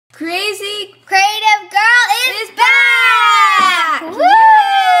Crazy Creative Girl is back! Woo!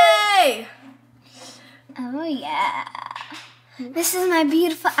 Yay! Oh yeah. This is my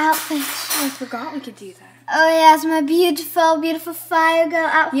beautiful outfit. I forgot we could do that. Oh yeah, it's my beautiful, beautiful Fire Girl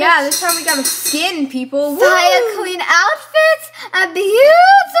outfit. Yeah, this time we got a skin, people. Fire Woo! Queen outfits are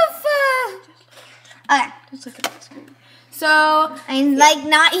beautiful. Okay. Just look at the screen. So I'm like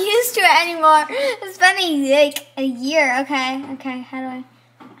not used to it anymore. It's been like a year. Okay, how do I?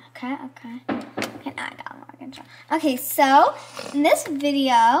 Okay, now I got more control. Okay, so in this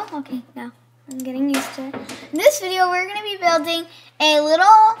video, now I'm getting used to it. In this video, we're gonna be building a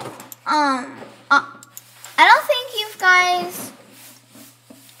little, I don't think you guys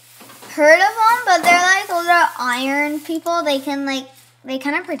heard of them, but they're like little iron people. They kind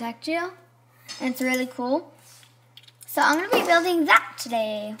of protect you, and it's really cool. So I'm gonna be building that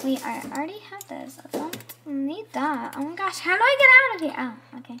today. I already have this. I don't need that. Oh my gosh, how do I get out of here? Oh,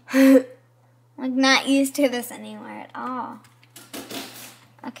 okay. I'm not used to this anymore at all.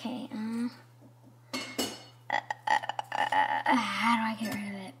 Okay. How do I get rid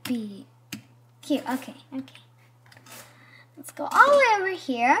of it? B. Q. Okay. Let's go all the way over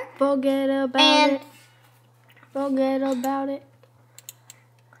here. forget about it.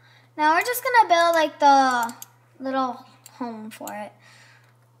 Now we're just gonna build like the little home for it.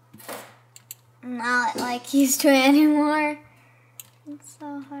 I'm not like used to it anymore. It's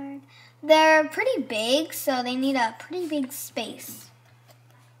so hard. They're pretty big, so they need a pretty big space.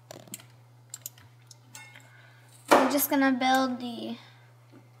 We're just gonna build the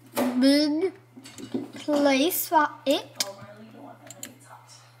big place for it.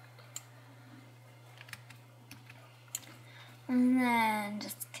 And then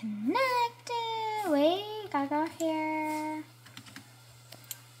just connect it. Wait, gotta go here.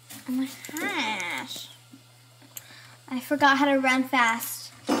 Oh my gosh. I forgot how to run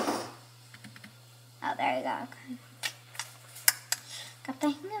fast. Oh, there you go. Okay. Got the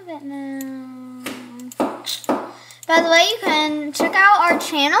hang of it now. By the way, you can check out our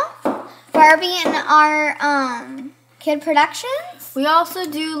channel, Barbie and our Kid Productions. We also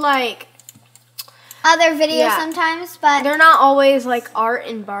do like Other videos sometimes, but they're not always like art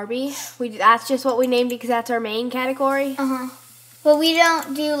and Barbie. That's just what we named because that's our main category. but we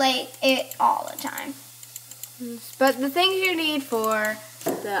don't do like it all the time. But the things you need for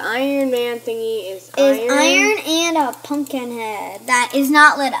the Iron Man thingy is iron and a pumpkin head that is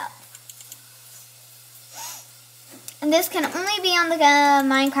not lit up. And this can only be on the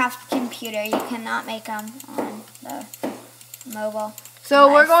Minecraft computer. You cannot make them on the mobile. So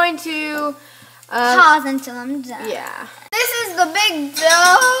device. we're going to pause until I'm done. Yeah. This is the big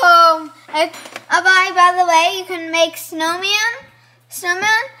dome. By the way, you can make snowman,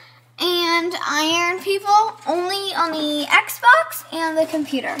 and iron people only on the Xbox and the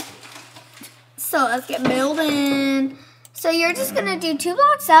computer. So let's get building. So you're just gonna do 2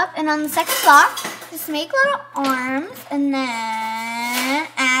 blocks up, and on the second block, just make little arms, and then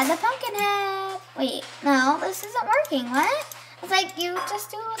add the pumpkin head. Wait, no, this isn't working. What? It's like you just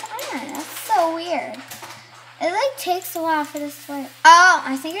do it with iron. That's so weird. It like takes a while for this to work. Oh,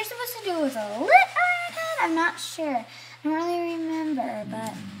 I think you're supposed to do it with a lit iron head. I'm not sure. I don't really remember,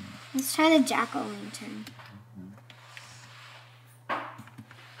 but let's try the jack-o'-lantern.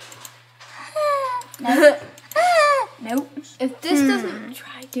 Nope. Nope. If this doesn't,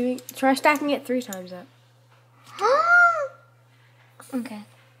 try stacking it 3 times up. Okay.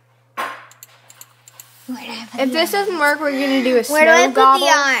 Where do I put If the this doesn't work, we're gonna do a Where do I snow put gobble.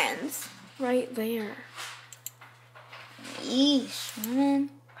 the irons? Right there. Yeesh,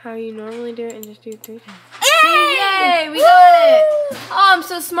 man. How you normally do it, and just do it 3 times. Yay! Yay! We got it! Oh, I'm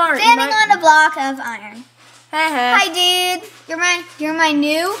so smart. Standing on a block of iron. Hi. Hi, dude. You're my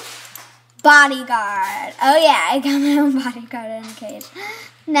new bodyguard. Oh yeah, I got my own bodyguard in a cage.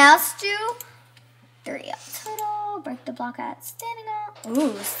 Now let's do 3 up total. Break the block at standing up.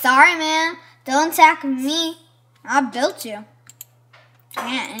 Ooh, sorry, man. Don't attack me. I built you.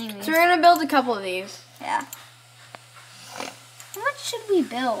 Yeah, anyways. So we're gonna build a couple of these. Yeah. How much should we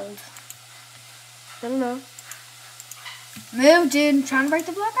build? I don't know. Move, dude. I'm trying to break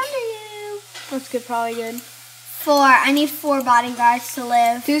the block under you. That's good. Probably good. 4. I need 4 bodyguards to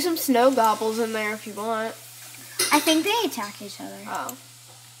live. Do some snow gobbles in there if you want. I think they attack each other. Oh.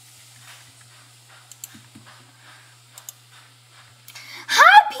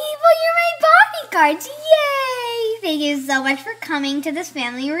 Hi, people. You're my bodyguards. Yay. Thank you so much for coming to this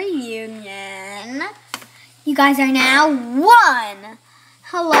family reunion. You guys are now 1.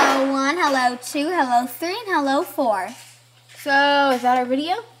 Hello, 1. Hello, 2. Hello, 3. And hello, 4. So, is that our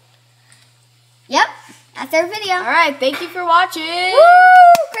video? Yep. That's our video. All right. Thank you for watching. Woo!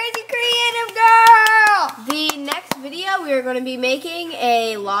 Crazy going to be making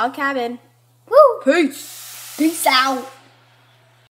a log cabin. Woo! Peace. Peace out.